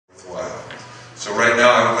So right now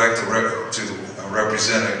I would like to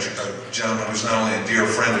represent a gentleman who's not only a dear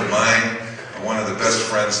friend of mine, but one of the best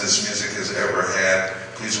friends this music has ever had.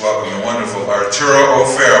 Please welcome the wonderful Arturo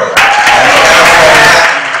O'Farrell.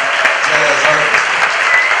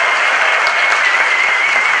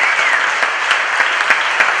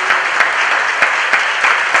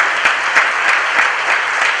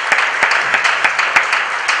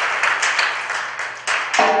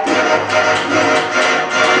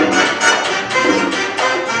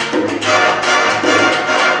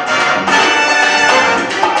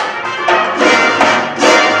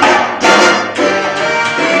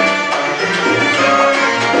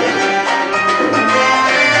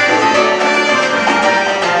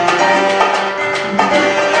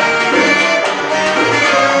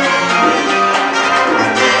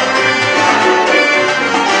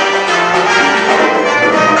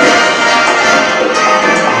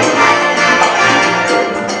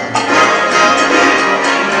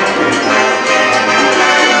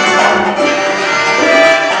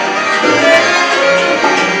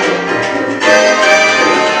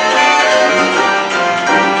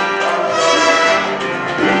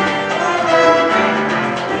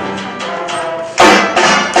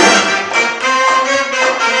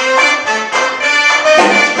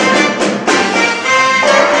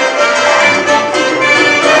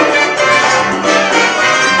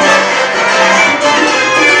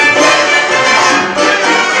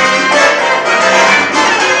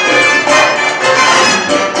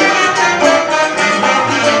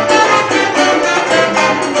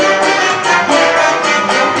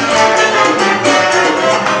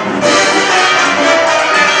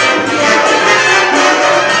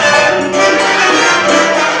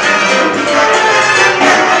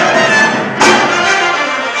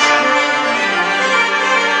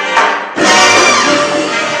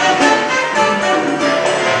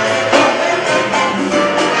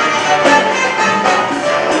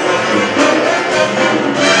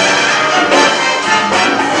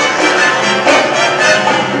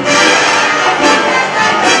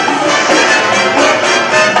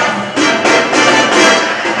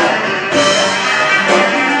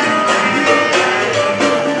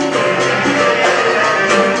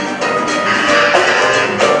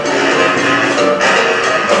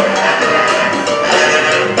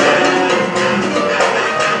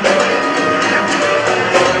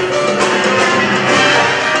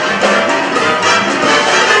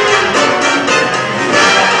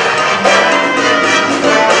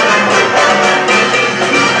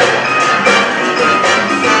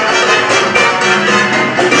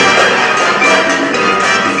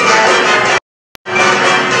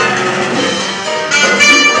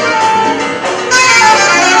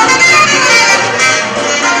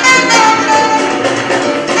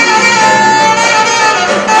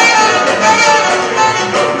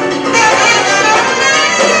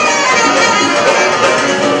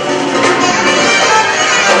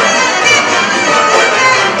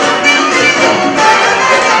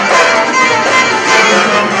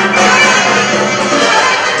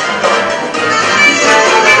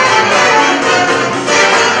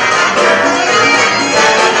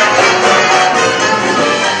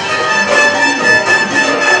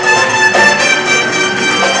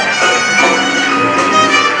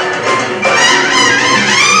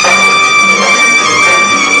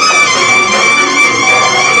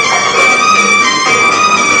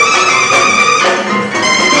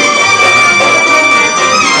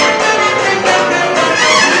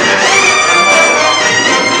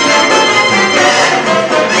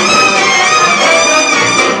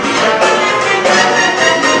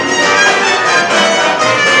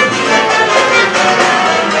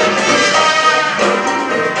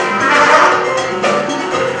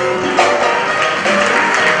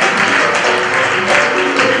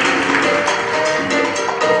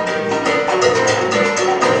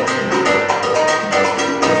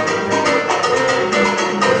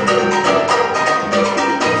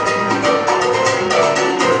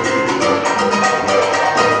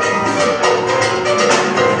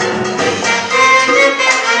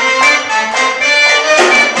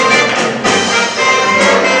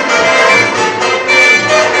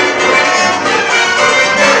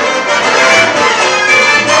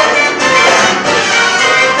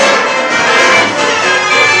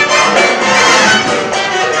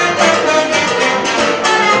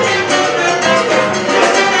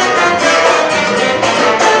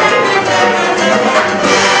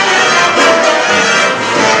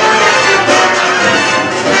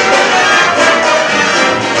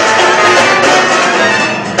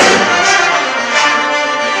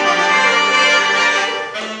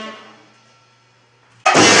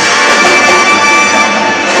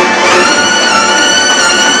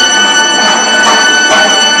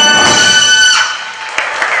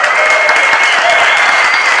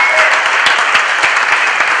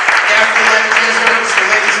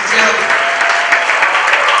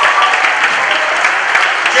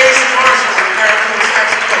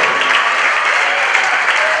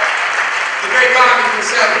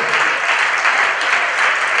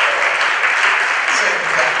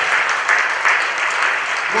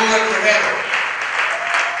 Roll up your head.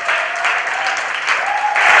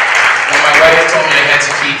 Well, my wife told me I had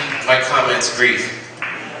to keep my comments brief.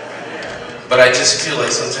 But I just feel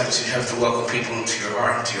like sometimes you have to welcome people into your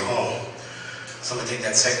heart, into your home. So I'm going to take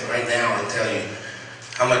that second right now and tell you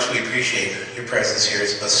how much we appreciate your presence here.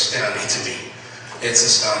 It's astounding to me. It's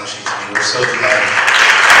astonishing to me. We're so delighted.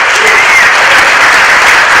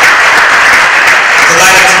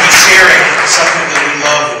 Delighted to be sharing something that we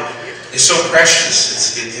love and is so precious.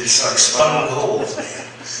 It's like spun gold, man.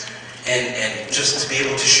 And just to be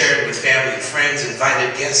able to share it with family and friends,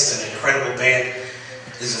 invited guests, and an incredible band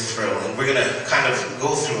is a thrill. And we're going to kind of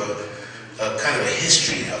go through a kind of a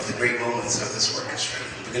history of the great moments of this orchestra.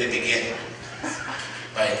 We're going to begin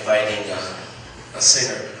by inviting a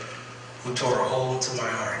singer who tore a hole into my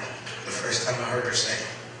heart the first time I heard her sing.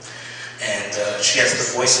 And she has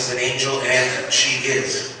the voice of an angel, and she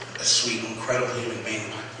is a sweet, incredible human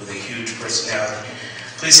being with a huge personality.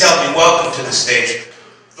 Please help me welcome to the stage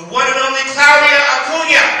the one and only Claudia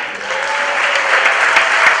Acuna.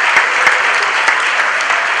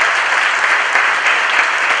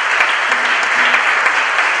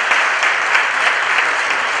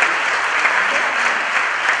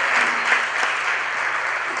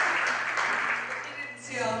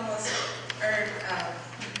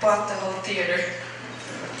 Bought the whole theater.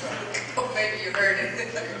 Oh, maybe you heard it.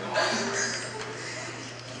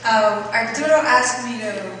 Arturo asked me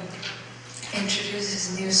to introduce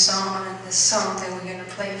his new song, and the song that we're going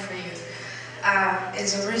to play for you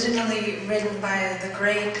is originally written by the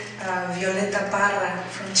great Violeta Parra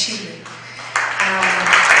from Chile,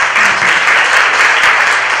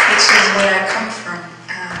 which is where I come from.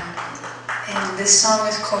 And this song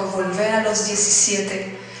is called Volver a los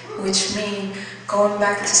 17, which means going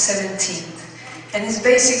back to 17. And it's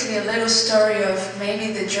basically a little story of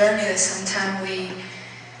maybe the journey that sometimes we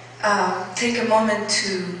take a moment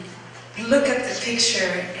to look at the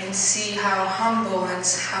picture and see how humble and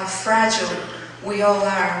how fragile we all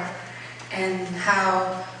are, and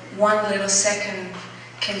how one little second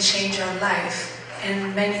can change our life.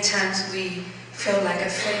 And many times we feel like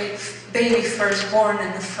a baby first born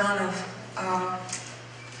in the front of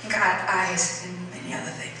God's eyes and many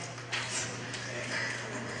other things.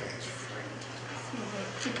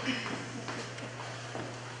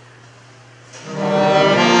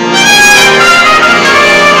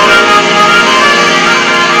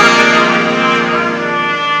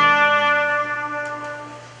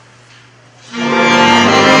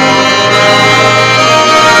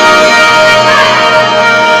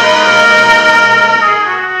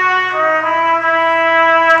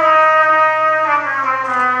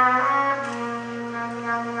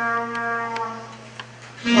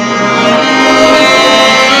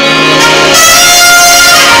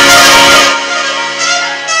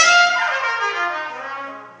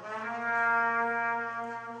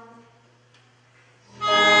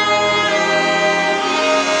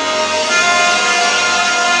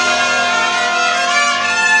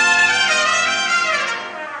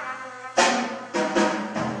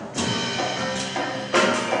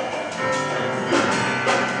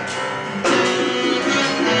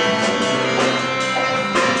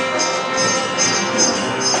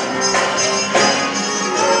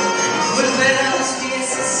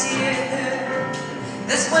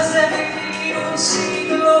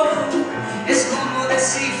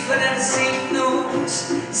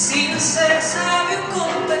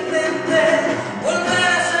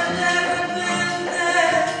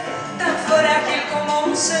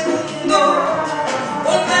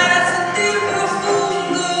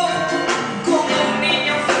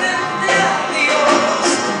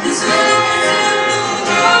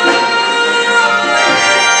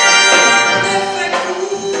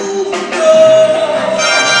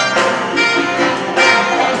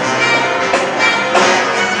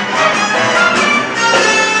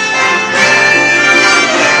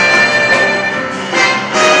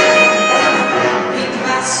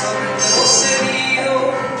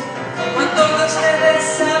 Cuando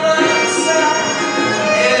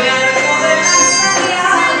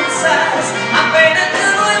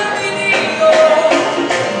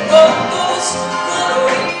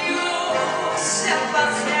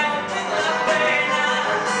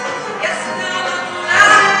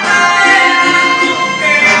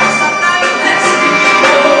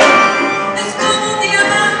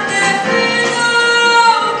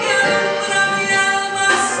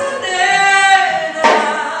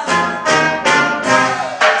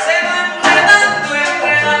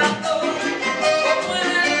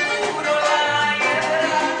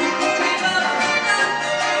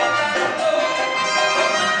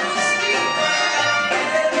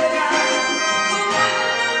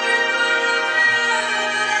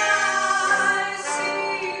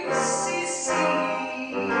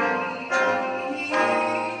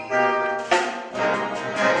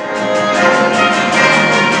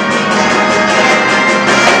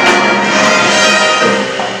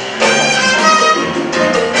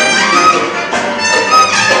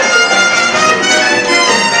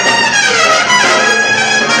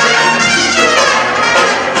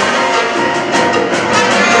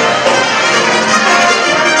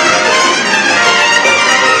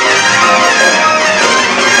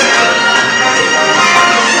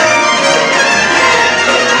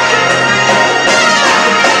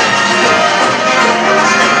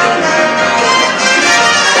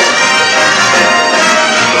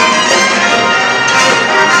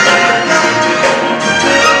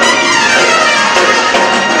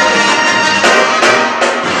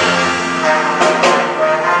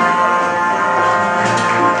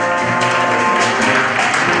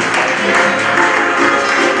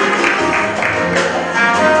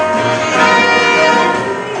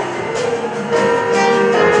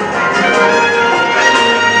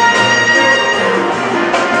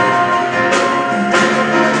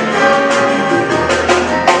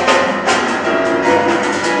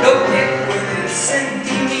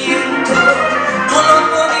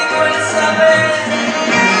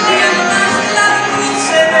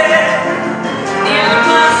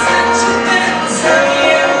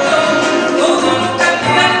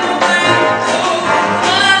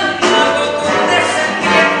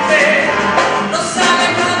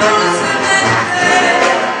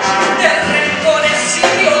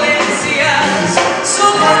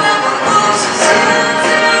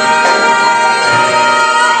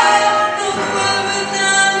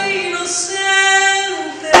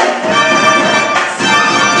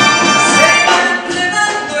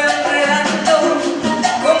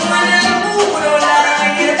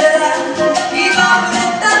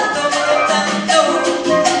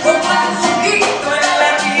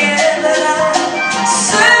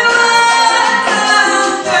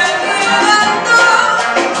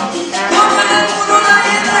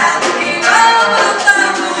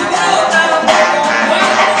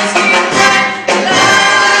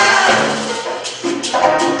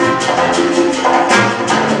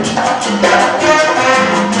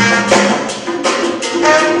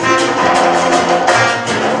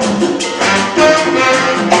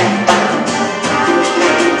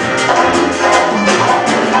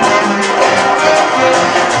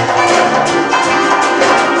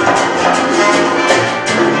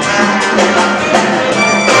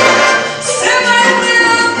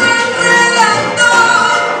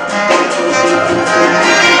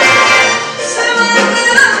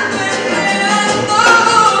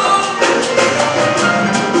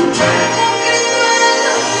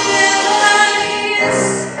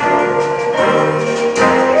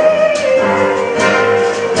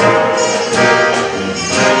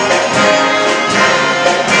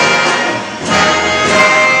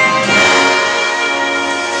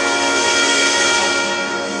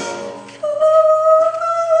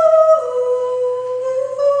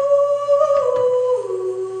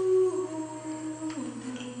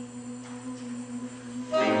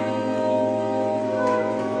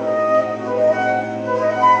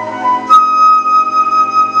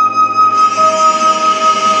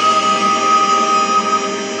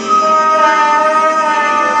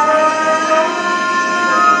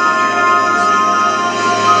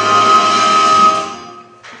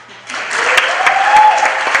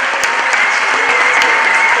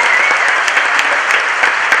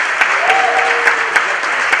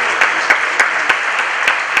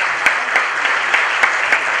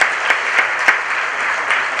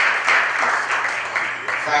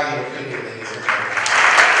highly appreciate, ladies and gentlemen.